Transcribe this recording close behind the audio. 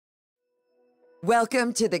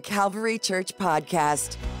Welcome to the Calvary Church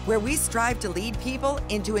Podcast, where we strive to lead people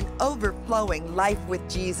into an overflowing life with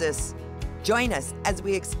Jesus. Join us as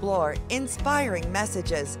we explore inspiring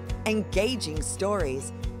messages, engaging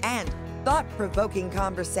stories, and thought-provoking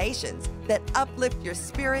conversations that uplift your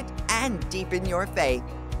spirit and deepen your faith.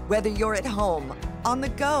 Whether you're at home, on the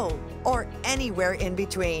go, or anywhere in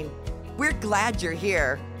between, we're glad you're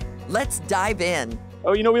here. Let's dive in.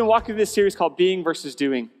 We've been walking through this series called Being versus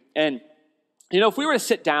Doing. And, if we were to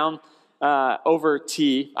sit down over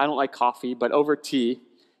tea, I don't like coffee, but over tea,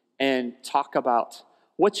 and talk about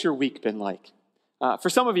what's your week been like. For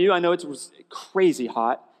some of you, I know it was crazy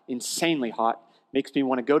hot, insanely hot, makes me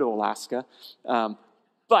want to go to Alaska.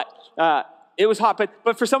 But it was hot.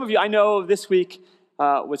 But for some of you, I know this week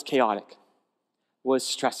was chaotic, was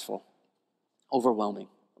stressful, overwhelming,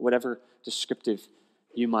 whatever descriptive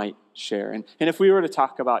you might share. And if we were to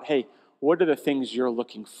talk about, hey, what are the things you're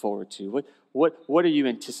looking forward to? What are you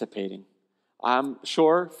anticipating? I'm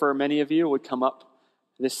sure for many of you it would come up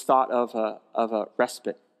this thought of a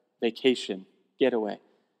respite, vacation, getaway.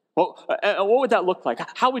 Well, what would that look like?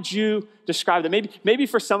 How would you describe that? Maybe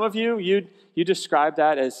for some of you, you describe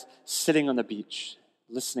that as sitting on the beach,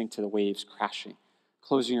 listening to the waves crashing,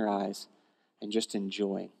 closing your eyes, and just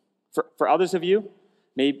enjoying. For others of you,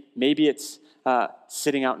 maybe it's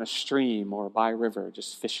sitting out in a stream or by a river,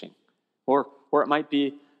 just fishing. Or it might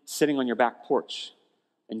be sitting on your back porch,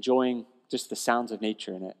 enjoying just the sounds of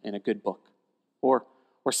nature in a good book. Or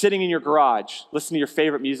sitting in your garage, listening to your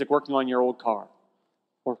favorite music, working on your old car.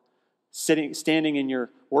 Or standing in your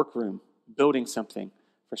workroom, building something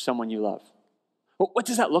for someone you love. Well, what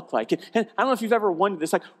does that look like? And I don't know if you've ever wondered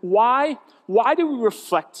this, like, why do we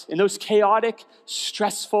reflect in those chaotic,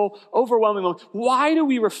 stressful, overwhelming moments? Why do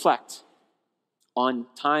we reflect on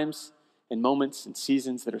times and moments and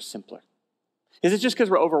seasons that are simpler? Is it just because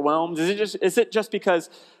we're overwhelmed? Is it just because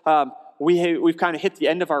we've kind of hit the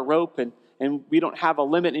end of our rope and we don't have a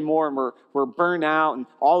limit anymore and we're burned out and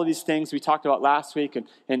all of these things we talked about last week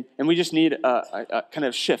and we just need a kind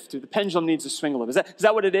of shift? The pendulum needs to swing a little. Is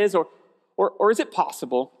that what it is? Or is it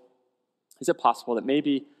possible? Is it possible that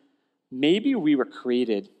maybe we were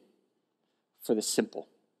created for the simple?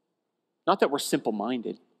 Not that we're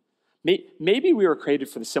simple-minded. Maybe we were created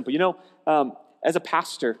for the simple. As a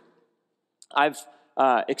pastor, I've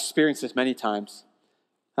experienced this many times.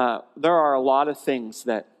 There are a lot of things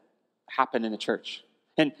that happen in the church.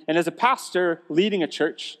 And as a pastor leading a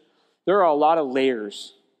church, there are a lot of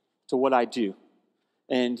layers to what I do.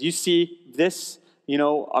 And you see this,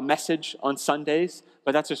 a message on Sundays,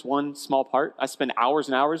 but that's just one small part. I spend hours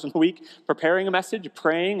and hours in a week preparing a message,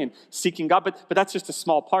 praying and seeking God, but that's just a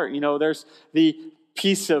small part. There's the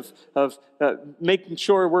piece of making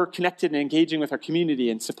sure we're connected and engaging with our community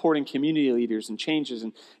and supporting community leaders and changes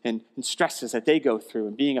and stresses that they go through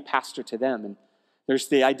and being a pastor to them. And there's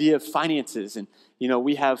the idea of finances and,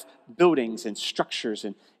 we have buildings and structures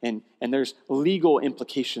and there's legal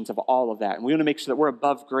implications of all of that. And we want to make sure that we're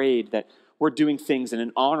above grade, that we're doing things in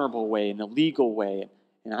an honorable way, in a legal way.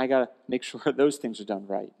 And I got to make sure those things are done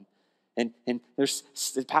right. And there's,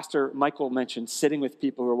 Pastor Michael mentioned, sitting with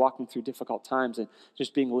people who are walking through difficult times and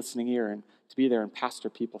just being a listening ear and to be there and pastor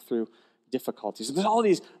people through difficulties. There's all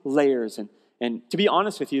these layers. And to be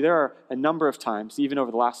honest with you, there are a number of times, even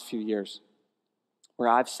over the last few years, where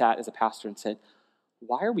I've sat as a pastor and said,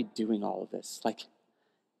 why are we doing all of this? Like,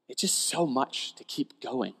 it's just so much to keep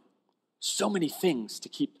going. So many things to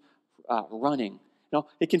keep running.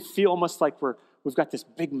 It can feel almost like we've got this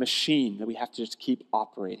big machine that we have to just keep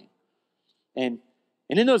operating. And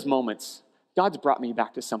in those moments, God's brought me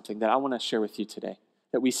back to something that I want to share with you today,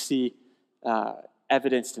 that we see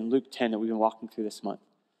evidenced in Luke 10 that we've been walking through this month.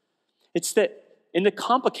 It's that in the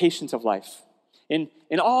complications of life, in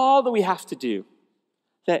all that we have to do,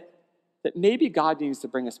 that maybe God needs to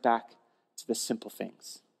bring us back to the simple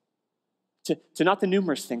things, to not the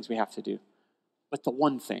numerous things we have to do, but the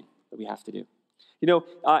one thing that we have to do.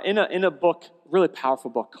 In a book, really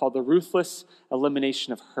powerful book called The Ruthless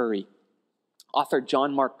Elimination of Hurry, author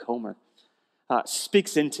John Mark Comer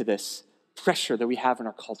speaks into this pressure that we have in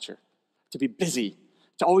our culture to be busy,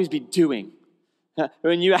 to always be doing.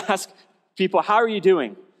 When you ask people, how are you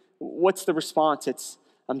doing? What's the response? It's,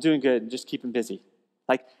 I'm doing good, just keeping busy.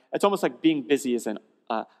 Like, it's almost like being busy is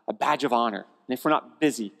a badge of honor. And if we're not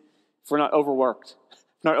busy, if we're not overworked, if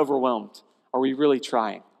we're not overwhelmed, are we really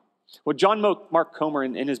trying? Well, John Mark Comer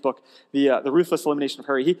in his book, The Ruthless Elimination of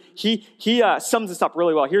Hurry, he sums this up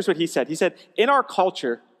really well. Here's what he said. He said, in our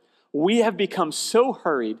culture, we have become so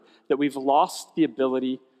hurried that we've lost the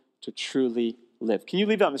ability to truly live. Can you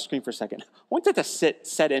leave that on the screen for a second? I want that to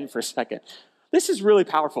set in for a second. This is really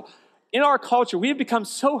powerful. in our culture, we have become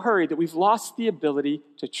so hurried that we've lost the ability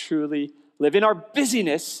to truly live. In our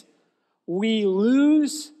busyness, we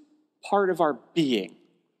lose part of our being.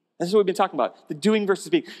 This is what we've been talking about, the doing versus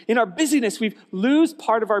being. In our busyness, we lose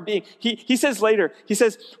part of our being. He says later,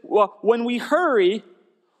 well, when we hurry,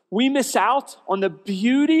 we miss out on the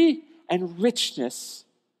beauty and richness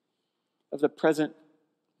of the present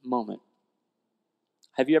moment.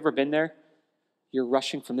 Have you ever been there? You're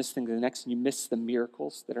rushing from this thing to the next, and you miss the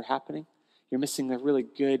miracles that are happening. You're missing the really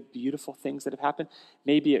good, beautiful things that have happened.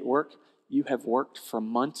 Maybe at work, you have worked for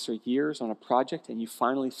months or years on a project, and you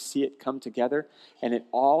finally see it come together, and it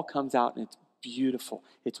all comes out, and it's beautiful,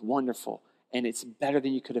 it's wonderful, and it's better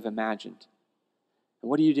than you could have imagined. And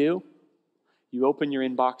what do? You open your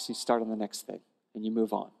inbox, you start on the next thing, and you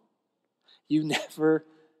move on. You never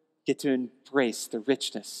get to embrace the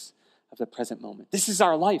richness of the present moment. This is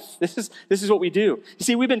our life. This is what we do. You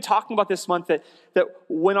see, we've been talking about this month that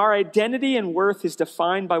when our identity and worth is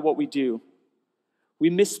defined by what we do, we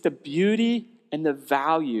miss the beauty and the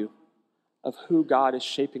value of who God is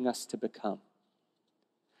shaping us to become.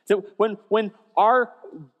 So when our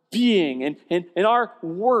being and our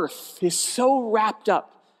worth is so wrapped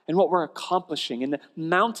up in what we're accomplishing, in the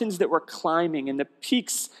mountains that we're climbing, in the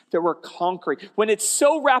peaks that we're conquering, when it's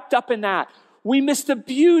so wrapped up in that, we miss the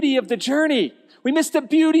beauty of the journey. We miss the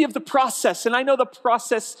beauty of the process. And I know the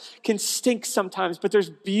process can stink sometimes, but there's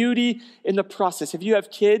beauty in the process. If you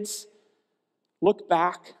have kids, look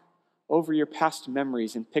back over your past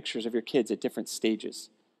memories and pictures of your kids at different stages.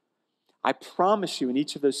 I promise you, in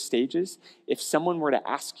each of those stages, if someone were to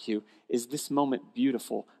ask you, is this moment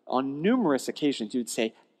beautiful? On numerous occasions, you'd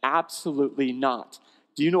say, absolutely not.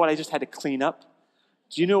 Do you know what I just had to clean up?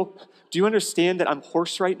 Do you understand that I'm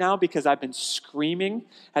hoarse right now because I've been screaming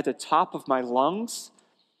at the top of my lungs?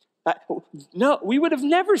 No, we would have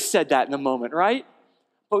never said that in the moment, right?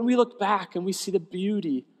 But when we look back and we see the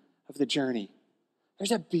beauty of the journey,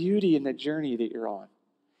 there's a beauty in the journey that you're on.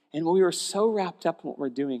 And when we were so wrapped up in what we're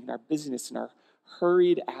doing, in our busyness and our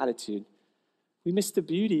hurried attitude, we miss the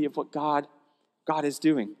beauty of what God is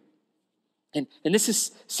doing. And this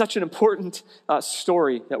is such an important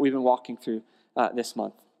story that we've been walking through this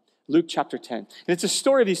month. Luke chapter 10. And it's a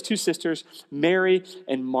story of these two sisters, Mary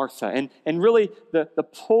and Martha. And really the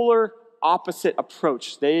polar opposite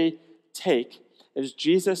approach they take as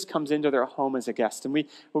Jesus comes into their home as a guest. And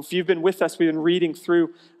if you've been with us, we've been reading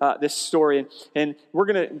through this story. And we're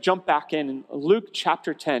going to jump back in Luke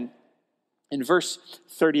chapter 10, in verse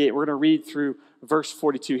 38. We're going to read through verse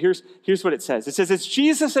 42. Here's what it says. It says, as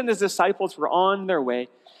Jesus and his disciples were on their way,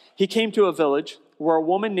 he came to a village where a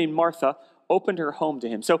woman named Martha opened her home to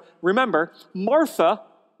him. So remember, Martha,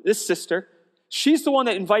 this sister, she's the one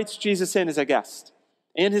that invites Jesus in as a guest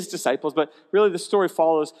and his disciples, but really the story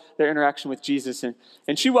follows their interaction with Jesus,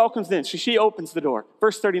 and she welcomes them in. She opens the door.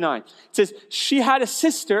 Verse 39, it says, she had a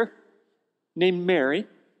sister named Mary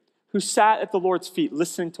who sat at the Lord's feet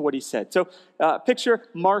listening to what he said. So picture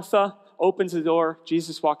Martha opens the door,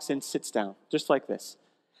 Jesus walks in, sits down, just like this.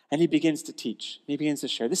 And he begins to teach. He begins to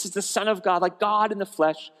share. This is the Son of God, like God in the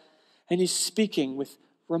flesh. And he's speaking with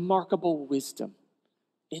remarkable wisdom,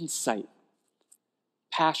 insight,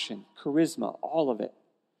 passion, charisma, all of it.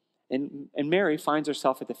 And Mary finds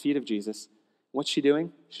herself at the feet of Jesus. What's she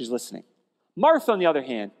doing? She's listening. Martha, on the other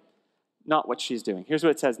hand, not what she's doing. Here's what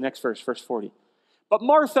it says, next verse 40. But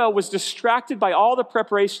Martha was distracted by all the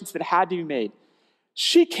preparations that had to be made.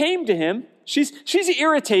 She came to him. She's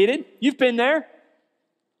irritated. You've been there.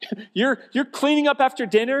 You're cleaning up after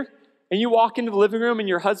dinner, and you walk into the living room, and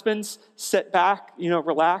your husband's set back,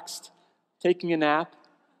 relaxed, taking a nap.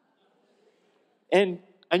 And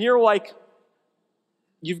you're like,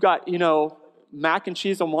 you've got, mac and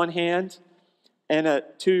cheese on one hand and a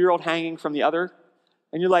 2-year-old hanging from the other.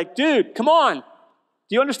 And you're like, dude, come on.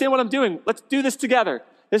 Do you understand what I'm doing? Let's do this together.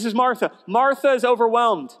 This is Martha. Martha is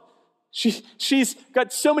overwhelmed. She's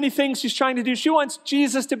got so many things she's trying to do. She wants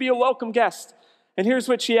Jesus to be a welcome guest. And here's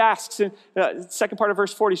what she asks in the second part of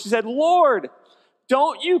verse 40. She said, Lord,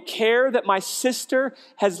 don't you care that my sister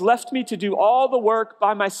has left me to do all the work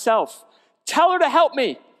by myself? Tell her to help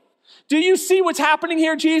me. Do you see what's happening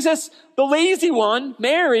here, Jesus? The lazy one,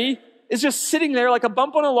 Mary, is just sitting there like a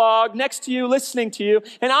bump on a log next to you, listening to you.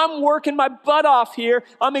 And I'm working my butt off here.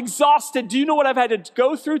 I'm exhausted. Do you know what I've had to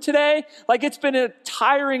go through today? Like, it's been a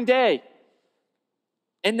tiring day.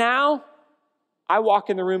 And now I walk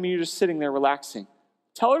in the room and you're just sitting there relaxing.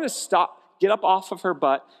 Tell her to stop, get up off of her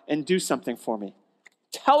butt and do something for me.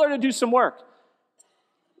 Tell her to do some work.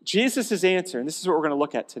 Jesus' answer, and this is what we're going to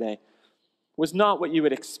look at today, was not what you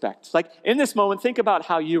would expect. Like, in this moment, think about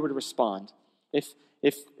how you would respond. If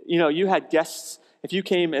you had guests if you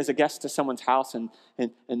came as a guest to someone's house and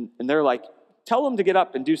they're like, tell them to get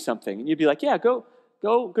up and do something. And you'd be like, yeah, go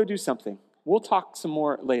do something. We'll talk some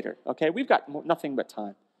more later, okay? We've got nothing but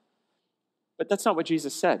time. But that's not what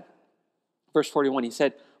Jesus said. Verse 41, he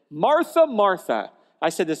said, Martha, Martha. I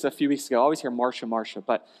said this a few weeks ago. I always hear Marcia, Marcia,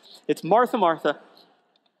 but it's Martha, Martha.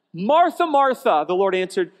 Martha, Martha, the Lord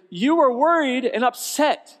answered, you are worried and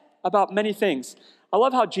upset about many things. I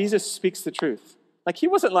love how Jesus speaks the truth. Like, he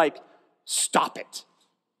wasn't like, stop it.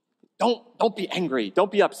 Don't be angry.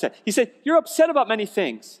 Don't be upset. He said, you're upset about many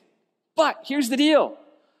things. But here's the deal.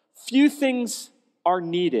 Few things are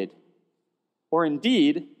needed, or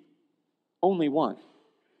indeed, only one.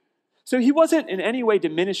 So he wasn't in any way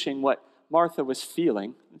diminishing what Martha was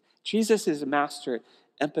feeling. Jesus is a master at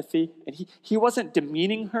empathy, and he wasn't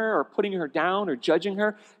demeaning her or putting her down or judging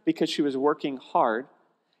her because she was working hard.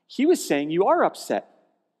 He was saying, you are upset,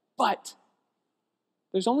 but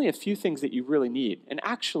there's only a few things that you really need. And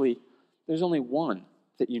actually, there's only one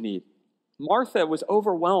that you need. Martha was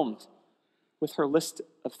overwhelmed with her list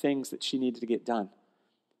of things that she needed to get done.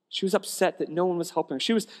 She was upset that no one was helping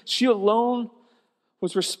her. She alone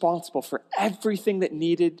was responsible for everything that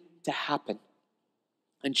needed to happen.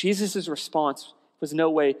 And Jesus' response was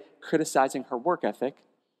no way criticizing her work ethic,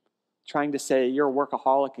 trying to say, you're a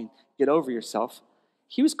workaholic and get over yourself.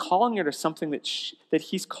 He was calling her to something that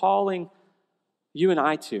he's calling you and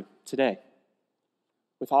I to today.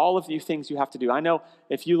 With all of you things you have to do. I know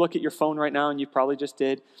if you look at your phone right now, and you probably just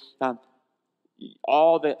did,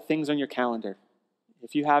 all the things on your calendar.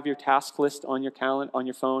 If you have your task list on your on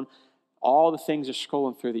your phone, all the things are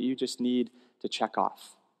scrolling through that you just need to check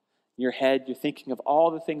off. In your head, you're thinking of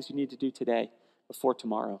all the things you need to do today before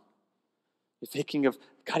tomorrow. You're thinking of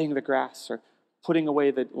cutting the grass or putting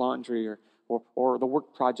away the laundry or the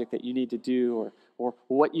work project that you need to do or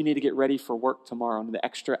what you need to get ready for work tomorrow and the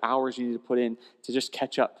extra hours you need to put in to just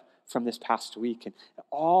catch up from this past week and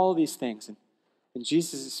all these things. And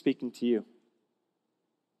Jesus is speaking to you.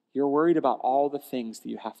 You're worried about all the things that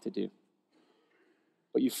you have to do,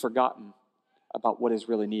 but you've forgotten about what is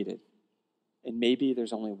really needed. And maybe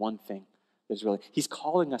there's only one thing that's really. He's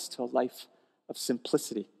calling us to a life of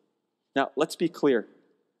simplicity. Now, let's be clear.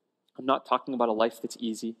 I'm not talking about a life that's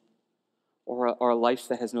easy or a life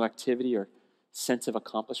that has no activity or sense of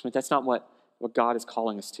accomplishment. That's not what God is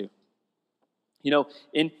calling us to. You know,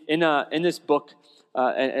 in this book,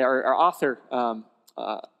 our author,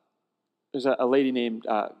 there's a lady named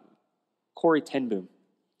Corrie ten Boom,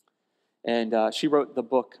 and she wrote the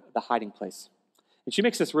book, The Hiding Place. And she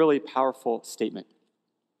makes this really powerful statement.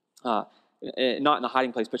 Not in The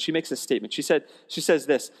Hiding Place, but she makes this statement. She says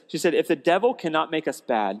this. She said, if the devil cannot make us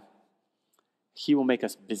bad, he will make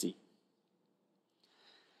us busy.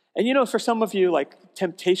 And you know, for some of you, like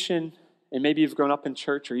temptation, and maybe you've grown up in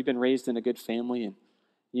church or you've been raised in a good family, and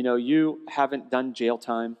you know, you haven't done jail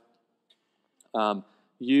time.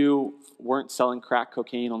 You weren't selling crack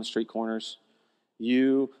cocaine on the street corners.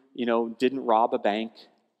 You didn't rob a bank.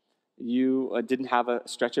 You didn't have a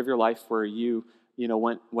stretch of your life where you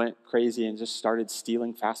went crazy and just started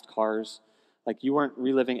stealing fast cars. Like, you weren't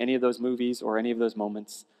reliving any of those movies or any of those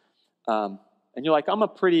moments. And you're like, I'm a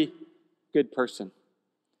pretty good person.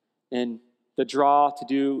 And the draw to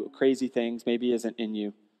do crazy things maybe isn't in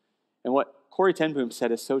you. And what Corrie ten Boom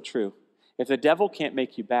said is so true. If the devil can't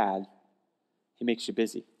make you bad, he makes you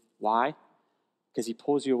busy. Why? Because he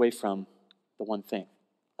pulls you away from the one thing.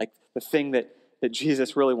 Like the thing that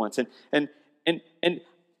Jesus really wants. And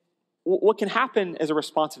what can happen as a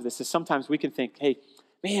response of this is sometimes we can think, hey,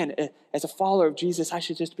 man, as a follower of Jesus, I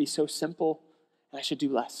should just be so simple, and I should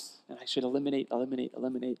do less, and I should eliminate.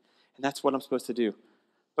 And that's what I'm supposed to do.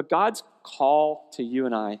 But God's call to you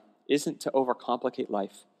and I isn't to overcomplicate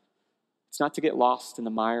life. It's not to get lost in the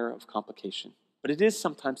mire of complication. But it is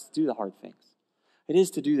sometimes to do the hard things. It is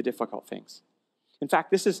to do the difficult things. In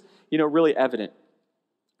fact, this is, really evident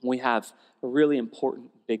when we have really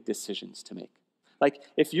important big decisions to make. Like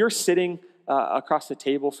if you're sitting across the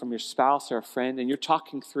table from your spouse or a friend and you're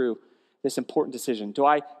talking through this important decision. Do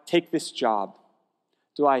I take this job?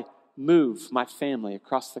 Do I move my family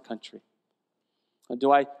across the country?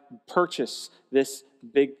 Do I purchase this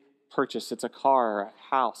big purchase? It's a car or a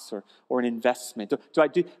house or an investment. Do I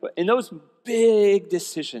do? In those big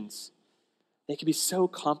decisions, they can be so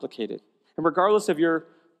complicated. And regardless of your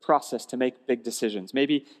process to make big decisions,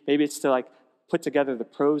 maybe it's to put together the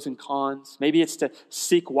pros and cons. Maybe it's to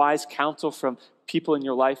seek wise counsel from people in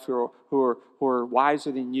your life who are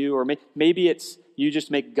wiser than you, or maybe it's you just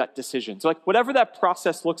make gut decisions. Whatever that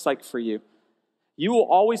process looks like for you, you will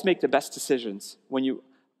always make the best decisions when you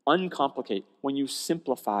uncomplicate, when you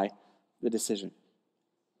simplify the decision.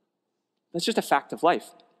 That's just a fact of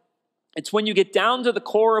life. It's when you get down to the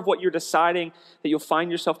core of what you're deciding that you'll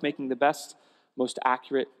find yourself making the best, most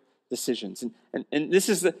accurate decisions. And this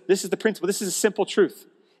is the principle. This is a simple truth.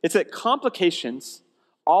 It's that complications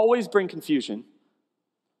always bring confusion,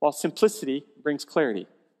 while simplicity brings clarity.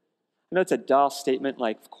 I know it's a dull statement,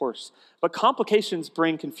 like, of course, but complications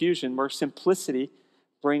bring confusion where simplicity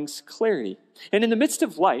brings clarity. And in the midst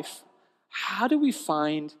of life, how do we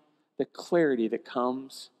find the clarity that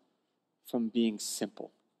comes from being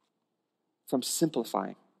simple, from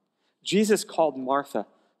simplifying? Jesus called Martha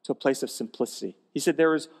to a place of simplicity. He said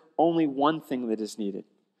there is only one thing that is needed.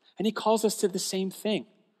 And he calls us to the same thing.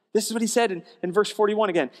 This is what he said in verse 41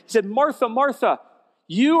 again. He said, Martha, Martha,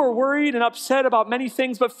 you are worried and upset about many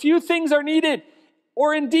things, but few things are needed,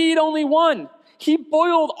 or indeed only one. He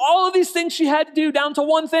boiled all of these things she had to do down to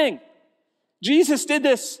one thing. Jesus did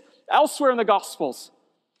this elsewhere in the Gospels.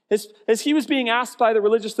 As he was being asked by the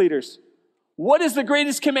religious leaders, what is the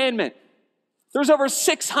greatest commandment? There's over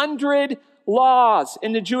 600 laws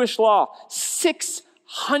in the Jewish law.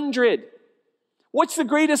 600. What's the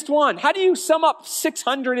greatest one? How do you sum up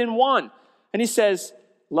 600 in one? And he says,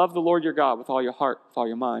 love the Lord your God with all your heart, with all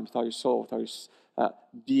your mind, with all your soul, with all your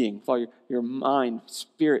being, with all your mind,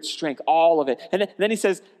 spirit, strength, all of it. And then he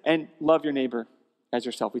says, and love your neighbor as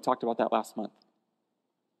yourself. We talked about that last month.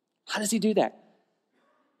 How does he do that?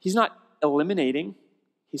 He's not eliminating,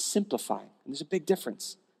 he's simplifying. And there's a big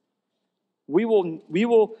difference. We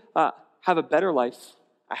will have a better life,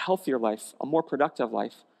 a healthier life, a more productive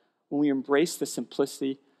life when we embrace the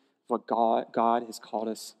simplicity of what God has called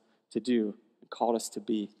us to do and called us to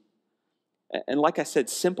be. And like I said,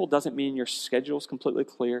 simple doesn't mean your schedule is completely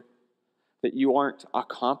clear, that you aren't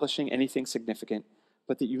accomplishing anything significant,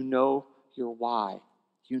 but that you know your why.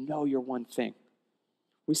 You know your one thing.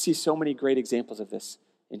 We see so many great examples of this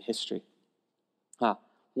in history.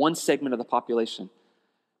 One segment of the population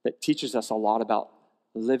that teaches us a lot about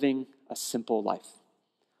living a simple life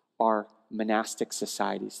are monastic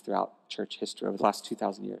societies throughout church history over the last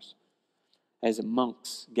 2,000 years. As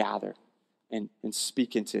monks gather and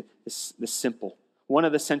speak into the simple. One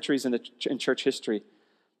of the centuries in church history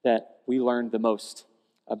that we learned the most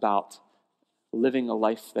about living a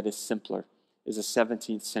life that is simpler is the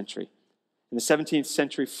 17th century. In the 17th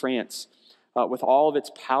century France, with all of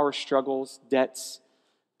its power struggles, debts,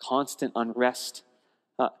 constant unrest,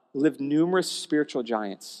 lived numerous spiritual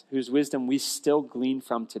giants whose wisdom we still glean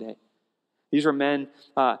from today. These are men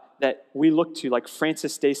that we look to, like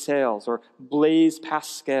Francis de Sales or Blaise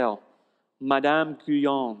Pascal, Madame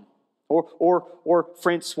Guyon, or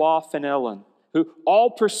Francois Fenelon, who all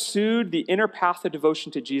pursued the inner path of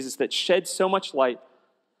devotion to Jesus that shed so much light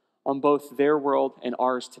on both their world and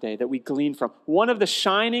ours today that we glean from. One of the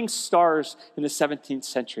shining stars in the 17th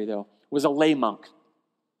century, though, was a lay monk.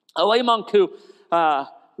 A lay monk who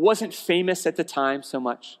wasn't famous at the time so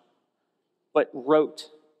much, but wrote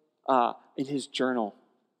in his journal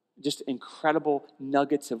just incredible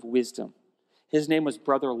nuggets of wisdom. His name was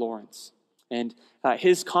Brother Lawrence. And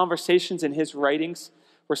his conversations and his writings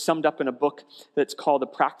were summed up in a book that's called The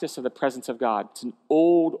Practice of the Presence of God. It's an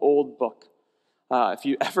old book. If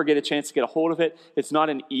you ever get a chance to get a hold of it, it's not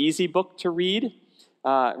an easy book to read.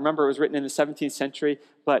 Remember, it was written in the 17th century,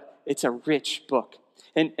 but it's a rich book.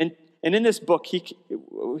 And in this book,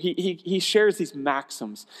 he shares these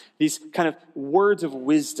maxims, these kind of words of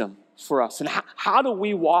wisdom for us. And how do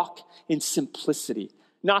we walk in simplicity?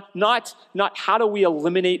 Not how do we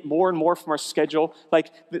eliminate more and more from our schedule.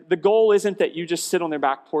 Like the goal isn't that you just sit on their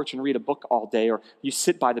back porch and read a book all day, or you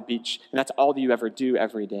sit by the beach and that's all that you ever do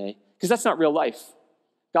every day. Because that's not real life.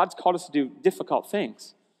 God's called us to do difficult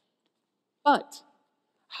things. But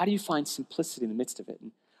how do you find simplicity in the midst of it?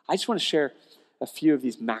 And I just want to share a few of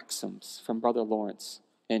these maxims from Brother Lawrence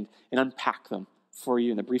and unpack them for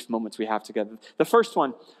you in the brief moments we have together. The first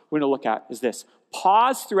one we're going to look at is this: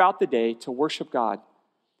 pause throughout the day to worship God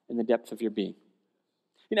in the depth of your being.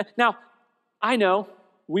 Now, I know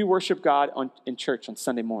we worship God in church on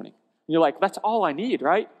Sunday morning. And you're like, that's all I need,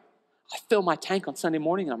 right? I fill my tank on Sunday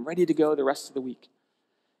morning and I'm ready to go the rest of the week.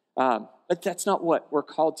 But that's not what we're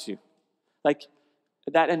called to. Like,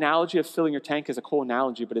 that analogy of filling your tank is a cool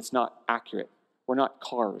analogy, but it's not accurate. We're not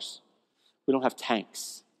cars. We don't have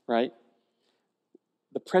tanks, right?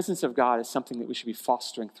 The presence of God is something that we should be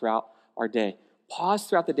fostering throughout our day. Pause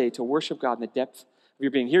throughout the day to worship God in the depth of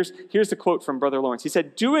your being. Here's the quote from Brother Lawrence. He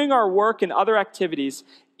said, doing our work and other activities,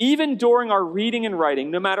 even during our reading and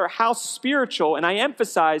writing, no matter how spiritual, and I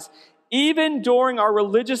emphasize, even during our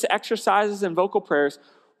religious exercises and vocal prayers,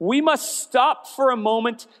 we must stop for a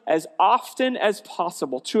moment as often as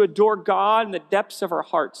possible to adore God in the depths of our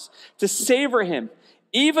hearts, to savor Him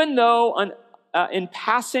even though in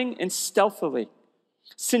passing and stealthily.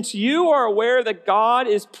 Since you are aware that God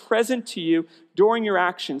is present to you during your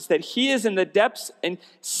actions, that he is in the depths and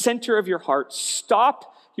center of your heart,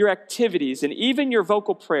 stop your activities and even your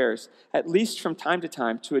vocal prayers, at least from time to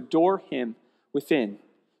time, to adore him within,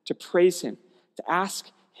 to praise him, to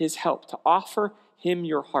ask his help, to offer him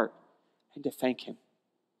your heart, and to thank him.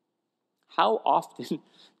 How often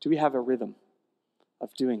do we have a rhythm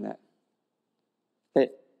of doing that?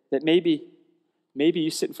 That maybe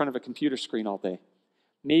you sit in front of a computer screen all day.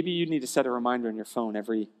 Maybe you need to set a reminder on your phone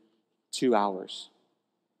every 2 hours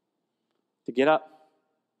to get up,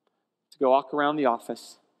 to go walk around the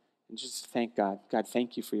office, and just thank God. God,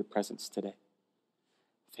 thank you for your presence today.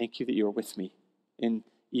 Thank you that you are with me in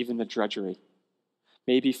even the drudgery.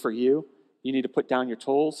 Maybe for you, you need to put down your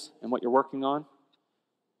tools and what you're working on.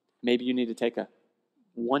 Maybe you need to take a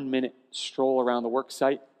 1-minute stroll around the work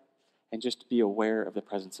site and just be aware of the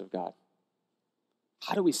presence of God.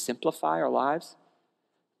 How do we simplify our lives?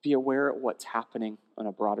 Be aware of what's happening on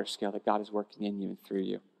a broader scale, that God is working in you and through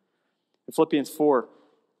you. In Philippians 4,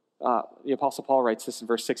 the Apostle Paul writes this in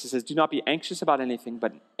verse 6. He says, do not be anxious about anything,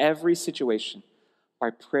 but in every situation, by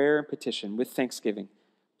prayer and petition, with thanksgiving,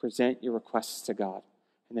 present your requests to God.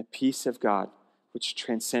 And the peace of God, which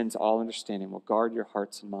transcends all understanding, will guard your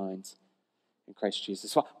hearts and minds in Christ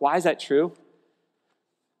Jesus. Why is that true?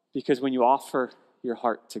 Because when you offer your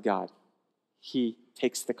heart to God, he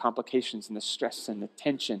takes the complications and the stress and the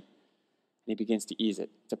tension, and he begins to ease it.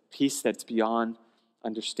 It's a peace that's beyond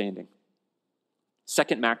understanding.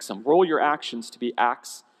 Second maxim, roll your actions to be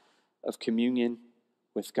acts of communion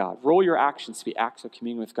with God. Roll your actions to be acts of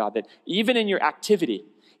communion with God, that even in your activity,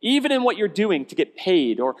 even in what you're doing to get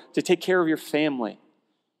paid or to take care of your family,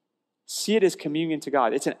 see it as communion to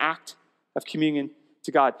God. It's an act of communion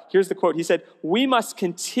to God. Here's the quote. He said, we must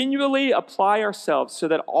continually apply ourselves so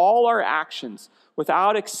that all our actions,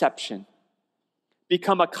 without exception,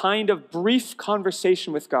 become a kind of brief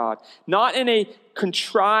conversation with God, not in a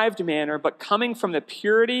contrived manner, but coming from the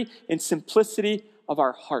purity and simplicity of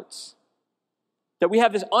our hearts. That we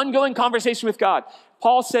have this ongoing conversation with God.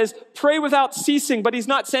 Paul says, pray without ceasing, but he's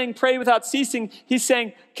not saying pray without ceasing. He's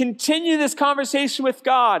saying, continue this conversation with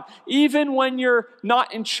God, even when you're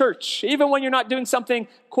not in church, even when you're not doing something,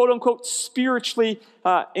 quote unquote, spiritually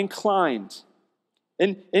inclined.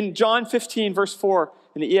 In John 15, verse 4,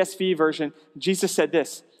 in the ESV version, Jesus said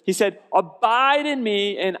this. He said, abide in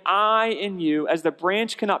me and I in you, as the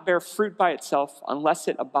branch cannot bear fruit by itself unless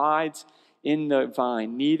it abides in the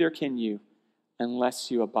vine. Neither can you unless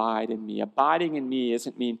you abide in me. Abiding in me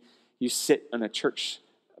doesn't mean you sit in a church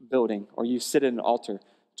building or you sit at an altar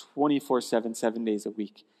 24/7, 7 days a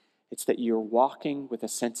week. It's that you're walking with a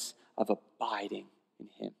sense of abiding in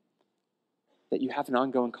him. That you have an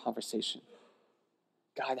ongoing conversation.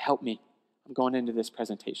 God, help me. I'm going into this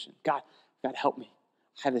presentation. God, help me.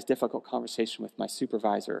 I have this difficult conversation with my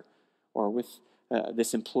supervisor or with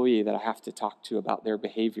this employee that I have to talk to about their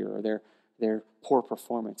behavior or their poor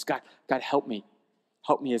performance. God, help me.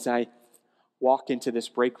 Help me as I walk into this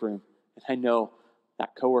break room and I know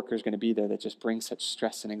that coworker is going to be there that just brings such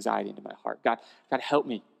stress and anxiety into my heart. God, help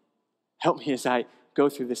me. Help me as I go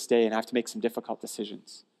through this day and I have to make some difficult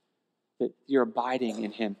decisions. That you're abiding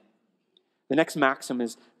in him. The next maxim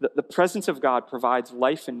is that the presence of God provides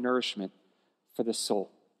life and nourishment for the soul.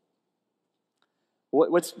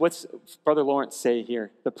 What's Brother Lawrence say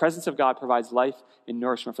here? The presence of God provides life and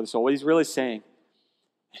nourishment for the soul. What he's really saying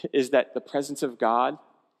is that the presence of God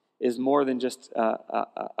is more than just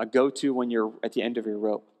a go-to when you're at the end of your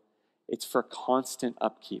rope. It's for constant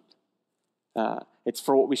upkeep. It's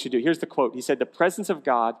for what we should do. Here's the quote. He said, the presence of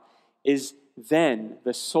God is then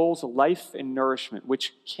the soul's life and nourishment,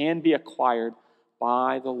 which can be acquired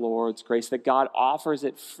by the Lord's grace, that God offers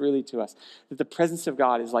it freely to us. That the presence of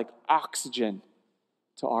God is like oxygen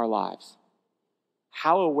to our lives.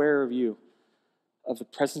 How aware are you of the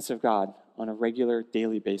presence of God on a regular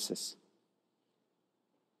daily basis?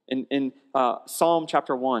 In Psalm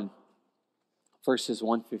chapter 1, verses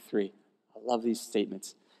 1 through 3, I love these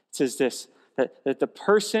statements. It says this, that the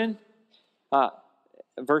person,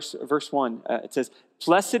 verse 1, it says,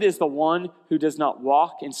 blessed is the one who does not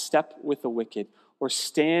walk in step with the wicked, or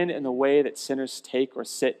stand in the way that sinners take, or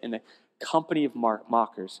sit in the company of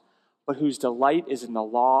mockers, but whose delight is in the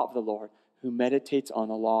law of the Lord, who meditates on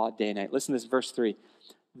the law day and night. Listen to this, verse 3.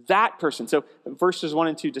 That person, so verses 1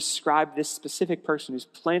 and 2 describe this specific person who's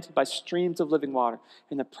planted by streams of living water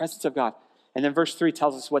in the presence of God. And then verse 3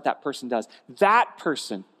 tells us what that person does. That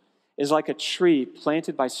person is like a tree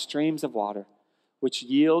planted by streams of water, which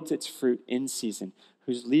yields its fruit in season,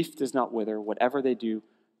 whose leaf does not wither, whatever they do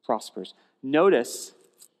prospers. Notice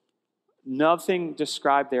Nothing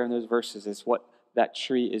described there in those verses is what that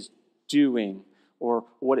tree is doing or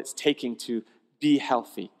what it's taking to be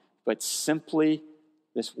healthy, but simply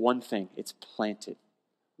this one thing: it's planted.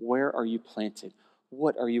 Where are you planted?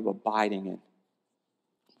 What are you abiding in?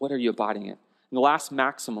 What are you abiding in? And the last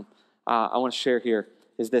maximum I want to share here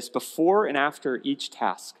is this: before and after each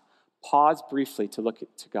task, pause briefly to look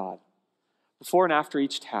to God. Before and after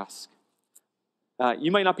each task.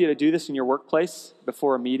 You might not be able to do this in your workplace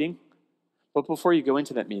before a meeting, but before you go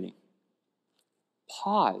into that meeting,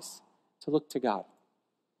 pause to look to God.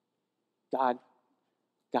 God,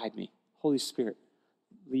 guide me. Holy Spirit,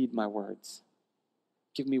 lead my words.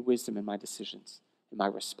 Give me wisdom in my decisions, in my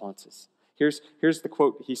responses. Here's the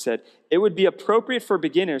quote he said: "It would be appropriate for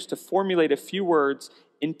beginners to formulate a few words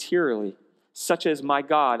interiorly, such as, 'My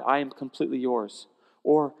God, I am completely yours,'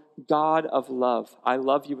 or 'God of love, I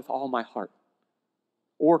love you with all my heart,'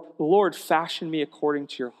 or 'Lord, fashion me according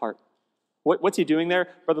to your heart.'" What's he doing there?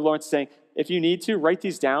 Brother Lawrence is saying, if you need to, write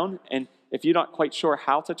these down, and if you're not quite sure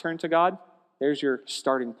how to turn to God, there's your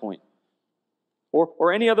starting point.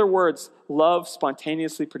 Or any other words love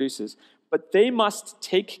spontaneously produces. But they must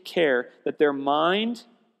take care that their minds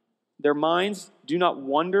do not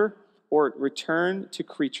wander or return to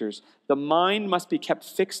creatures. The mind must be kept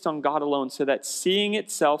fixed on God alone, so that seeing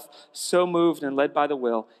itself so moved and led by the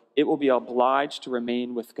will, it will be obliged to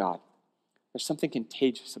remain with God. There's something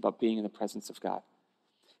contagious about being in the presence of God.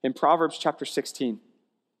 In Proverbs chapter 16,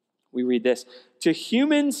 we read this: "To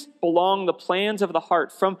humans belong the plans of the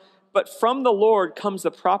heart, but from the Lord comes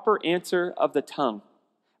the proper answer of the tongue.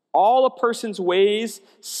 All a person's ways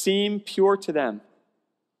seem pure to them,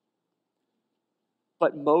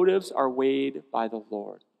 but motives are weighed by the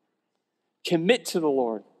Lord. Commit to the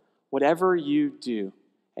Lord whatever you do,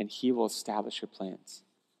 and he will establish your plans."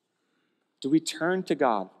 Do we turn to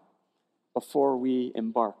God before we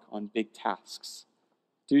embark on big tasks?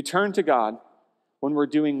 Do we turn to God when we're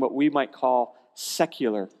doing what we might call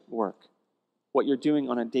secular work, what you're doing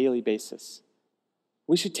on a daily basis?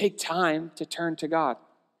 We should take time to turn to God.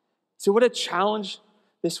 So what a challenge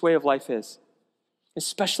this way of life is,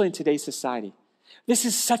 especially in today's society. This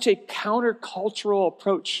is such a countercultural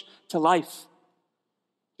approach to life,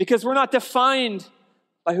 because we're not defined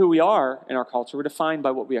by who we are in our culture. We're defined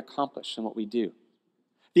by what we accomplish and what we do.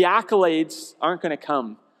 The accolades aren't going to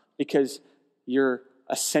come because you're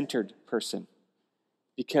a centered person,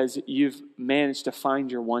 because you've managed to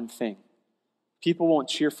find your one thing. People won't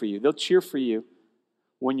cheer for you. They'll cheer for you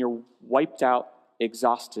when you're wiped out,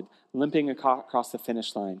 exhausted, limping across the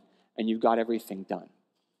finish line, and you've got everything done.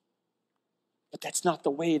 But that's not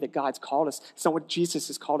the way that God's called us. It's not what Jesus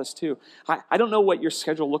has called us to. I don't know what your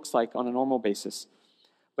schedule looks like on a normal basis,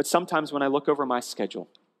 but sometimes when I look over my schedule,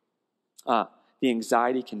 the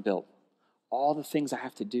anxiety can build. All the things I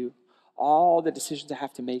have to do, all the decisions I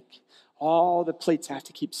have to make, all the plates I have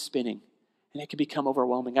to keep spinning, and it can become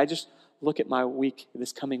overwhelming. I just look at my week,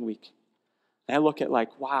 this coming week, and I look at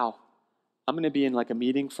like, wow, I'm going to be in like a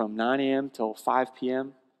meeting from 9 a.m. till 5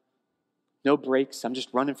 p.m., no breaks. I'm just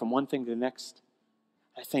running from one thing to the next.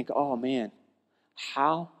 I think, oh man,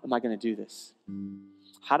 how am I going to do this?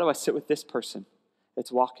 How do I sit with this person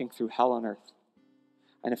that's walking through hell on earth,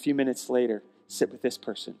 and a few minutes later sit with this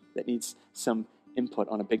person that needs some input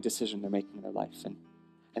on a big decision they're making in their life, and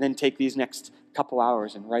then take these next couple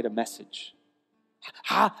hours and write a message?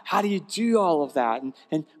 How do you do all of that?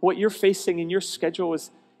 And what you're facing in your schedule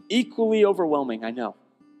is equally overwhelming, I know.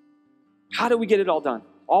 How do we get it all done?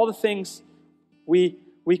 All the things we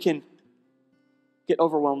can get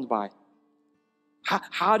overwhelmed by.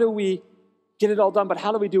 How do we get it all done, but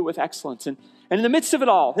how do we do it with excellence? And in the midst of it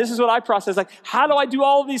all, this is what I process. Like, how do I do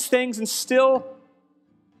all of these things and still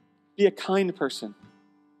be a kind person,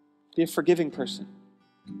 be a forgiving person,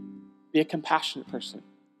 be a compassionate person?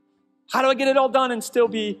 How do I get it all done and still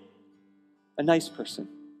be a nice person?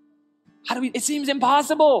 It seems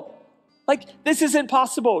impossible. Like, this is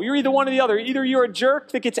impossible. You're either one or the other. Either you're a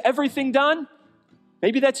jerk that gets everything done.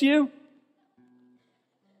 Maybe that's you.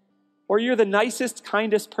 Or you're the nicest,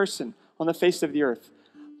 kindest person on the face of the earth,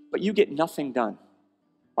 but you get nothing done,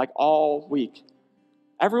 like all week.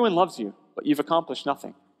 Everyone loves you, but you've accomplished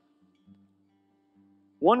nothing.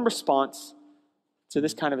 One response to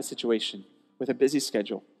this kind of a situation with a busy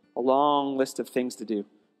schedule, a long list of things to do,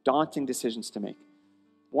 daunting decisions to make.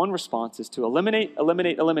 One response is to eliminate.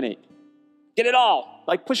 Get it all.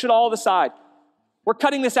 Like, push it all to the side. We're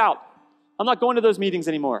cutting this out. I'm not going to those meetings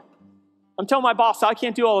anymore. I'm telling my boss I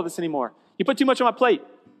can't do all of this anymore. You put too much on my plate.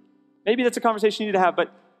 Maybe that's a conversation you need to have,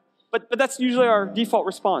 but But that's usually our default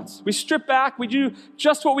response. We strip back, we do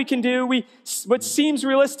just what we can do, what seems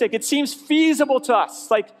realistic, it seems feasible to us,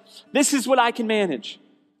 like this is what I can manage.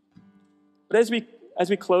 But as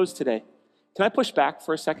we close today, can I push back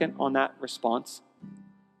for a second on that response?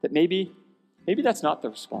 That maybe that's not the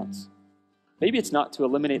response. Maybe it's not to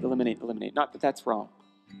eliminate. Not that that's wrong.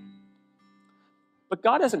 But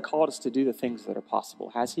God hasn't called us to do the things that are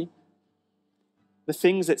possible, has he? The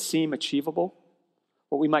things that seem achievable,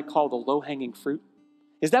 what we might call the low-hanging fruit.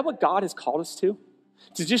 Is that what God has called us to?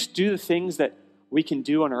 To just do the things that we can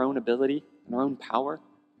do on our own ability, on our own power?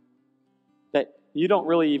 That you don't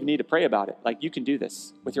really even need to pray about it. Like, you can do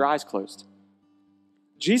this with your eyes closed.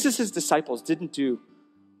 Jesus' disciples didn't do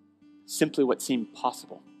simply what seemed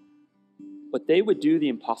possible, but they would do the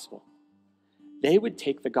impossible. They would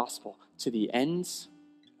take the gospel to the ends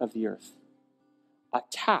of the earth, a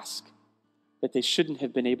task that they shouldn't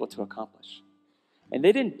have been able to accomplish. And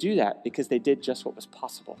they didn't do that because they did just what was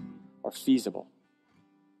possible or feasible.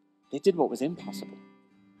 They did what was impossible.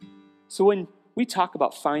 So when we talk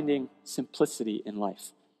about finding simplicity in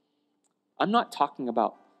life, I'm not talking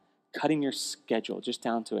about cutting your schedule just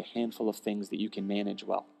down to a handful of things that you can manage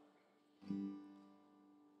well.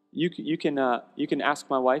 You can ask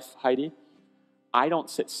my wife, Heidi. I don't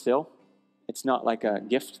sit still. It's not like a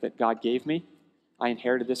gift that God gave me. I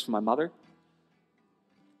inherited this from my mother.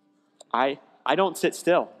 I don't sit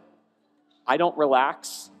still. I don't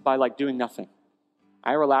relax by doing nothing.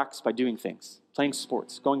 I relax by doing things, playing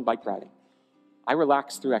sports, going bike riding. I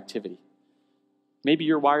relax through activity. Maybe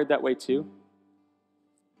you're wired that way too.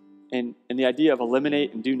 And the idea of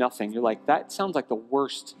eliminate and do nothing, you're like, that sounds like the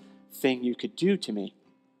worst thing you could do to me.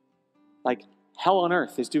 Like hell on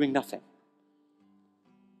earth is doing nothing.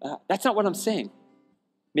 That's not what I'm saying.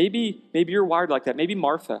 Maybe you're wired like that. Maybe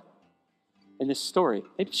Martha in this story,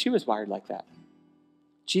 maybe she was wired like that.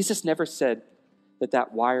 Jesus never said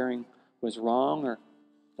that wiring was wrong or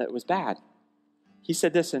that it was bad. He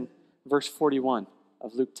said this in verse 41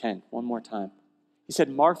 of Luke 10, one more time. He said,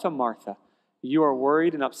 Martha, Martha, you are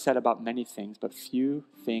worried and upset about many things, but few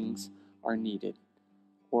things are needed,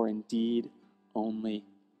 or indeed only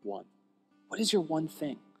one. What is your one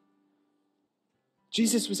thing?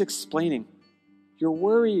 Jesus was explaining, you're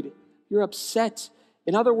worried, you're upset.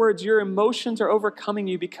 In other words, your emotions are overcoming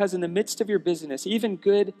you because in the midst of your busyness, even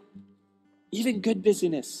good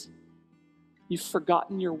busyness, you've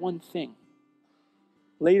forgotten your one thing.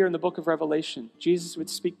 Later in the book of Revelation, Jesus would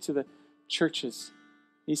speak to the churches.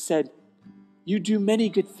 He said, you do many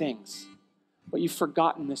good things, but you've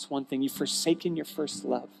forgotten this one thing. You've forsaken your first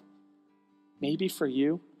love. Maybe for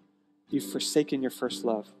you, you've forsaken your first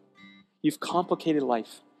love. You've complicated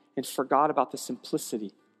life and forgot about the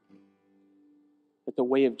simplicity that the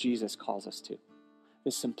way of Jesus calls us to.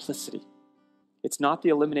 The simplicity. It's not the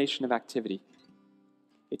elimination of activity.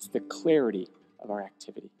 It's the clarity of our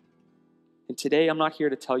activity. And today, I'm not here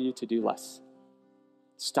to tell you to do less.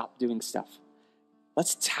 Stop doing stuff.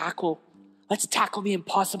 Let's tackle the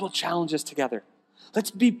impossible challenges together.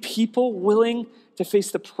 Let's be people willing to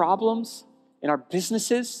face the problems in our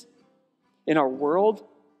businesses, in our world,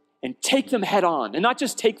 and take them head on. And not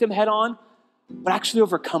just take them head on, but actually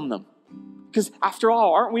overcome them. Because after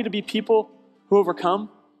all, aren't we to be people who overcome?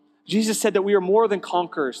 Jesus said that we are more than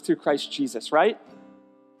conquerors through Christ Jesus, right?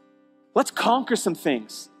 Let's conquer some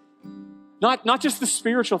things. Not just the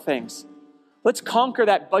spiritual things. Let's conquer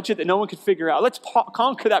that budget that no one could figure out. Let's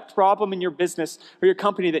conquer that problem in your business or your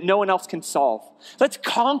company that no one else can solve. Let's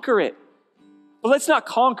conquer it. But let's not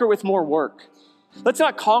conquer with more work. Let's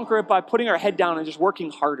not conquer it by putting our head down and just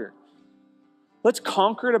working harder. Let's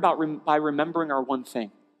conquer it by remembering our one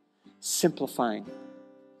thing. Simplifying.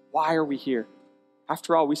 Why are we here?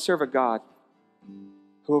 After all, we serve a God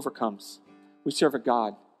who overcomes. We serve a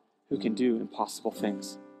God who can do impossible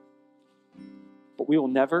things. But we will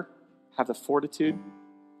never have the fortitude,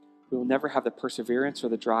 we will never have the perseverance or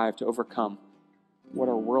the drive to overcome what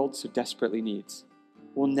our world so desperately needs.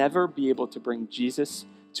 We'll never be able to bring Jesus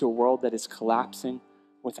to a world that is collapsing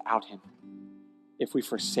without him if we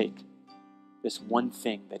forsake this one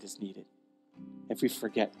thing that is needed, if we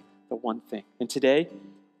forget the one thing. And today,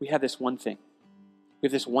 we have this one thing. We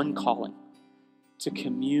have this one calling to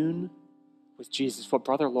commune with Jesus, what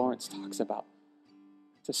Brother Lawrence talks about,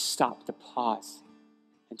 to stop, to pause,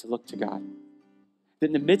 and to look to God. That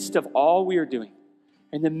in the midst of all we are doing,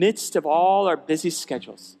 in the midst of all our busy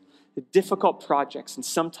schedules, the difficult projects, and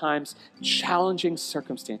sometimes challenging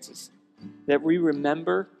circumstances, that we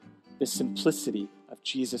remember the simplicity of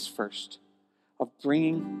Jesus first, of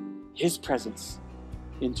bringing his presence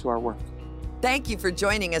into our work. Thank you for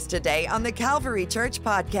joining us today on the Calvary Church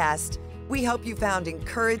Podcast. We hope you found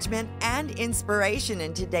encouragement and inspiration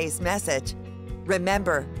in today's message.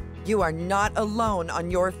 Remember, you are not alone on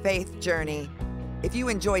your faith journey. If you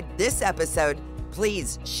enjoyed this episode,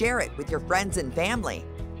 please share it with your friends and family.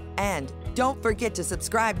 And don't forget to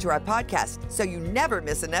subscribe to our podcast so you never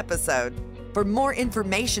miss an episode. For more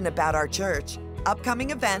information about our church,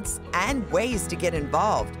 upcoming events, and ways to get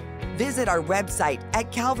involved, visit our website at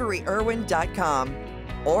calvaryirwin.com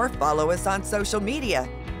or follow us on social media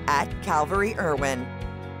at Calvary Irwin.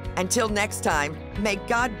 Until next time, may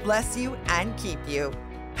God bless you and keep you.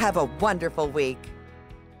 Have a wonderful week.